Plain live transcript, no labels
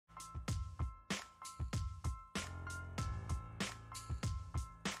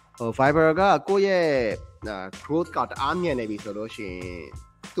Fiber ကကိုယ့်ရဲ့ growth ကတအားမြင့်နေပြီဆိုလို့ရှိရင်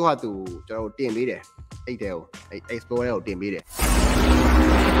သူ့ဟာသူကျွန်တော်တို့တင်ပေးတယ်အဲ့တဲ့ကိုအဲ့ explore ကိုတင်ပေးတယ်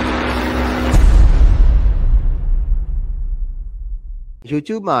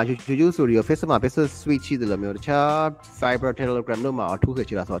YouTube မှာ YouTube Studio Facebook မှာ Business Suite ရှိတယ်လို့မျိုးတခြား Fiber Telegram တို့မှာထူးခဲ့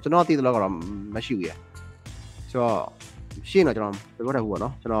ချင်တာဆိုတော့ကျွန်တော်သိတယ်လို့ကတော့မရှိဘူးရဆိုတော့ရှင်းတော့ကျွန်တော်ပြောတတ်ဘူးပေါ့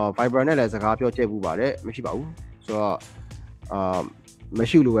နော်ကျွန်တော် Fiber နဲ့လည်းစကားပြောကြည့်ဘူးပါတယ်မရှိပါဘူးဆိုတော့မ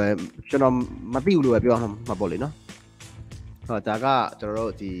ရှိလို့ပဲကျွန်တော်မသိဘူးလို့ပဲပြောမှာပေါ့လေနော်ဟောဒါကကျွန်တော်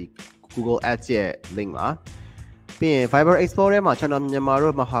တို့ဒီ Google Ads ရဲ့ link ပါပြီးရင် Fiber Explorer ထဲမှာကျွန်တော်မြန်မာ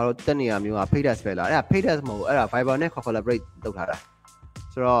တို့မဟာတို့တက်နေရမျိုးက Paid Ads ပဲလားအဲ့ဒါ Paid Ads မဟုတ်ဘူးအဲ့ဒါ Fiber နဲ့ collaborate လုပ်ထားတာ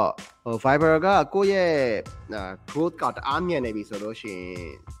ဆိုတော့Fiber ကကိုယ့်ရဲ့ growth ကတအားမြင့်နေပြီဆိုလို့ရှိရ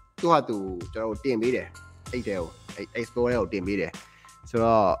င်သူ့ဟာသူကျွန်တော်တို့တင်ပေးတယ်အဲ့တဲ့ကိုအဲ့ Explorer ကိုတင်ပေးတယ်ဆို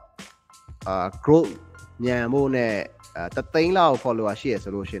တော့growth မြန်ဖို့နဲ့တသိန်းလောက် follower ရှိရ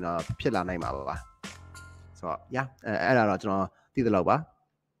ဆိုလို့ရှိရင်တော့ဖြစ်လာနိုင်မှာပါဆိုတော့ yeah အဲ့ဒါတော့ကျွန်တော်သိသလောက်ပါ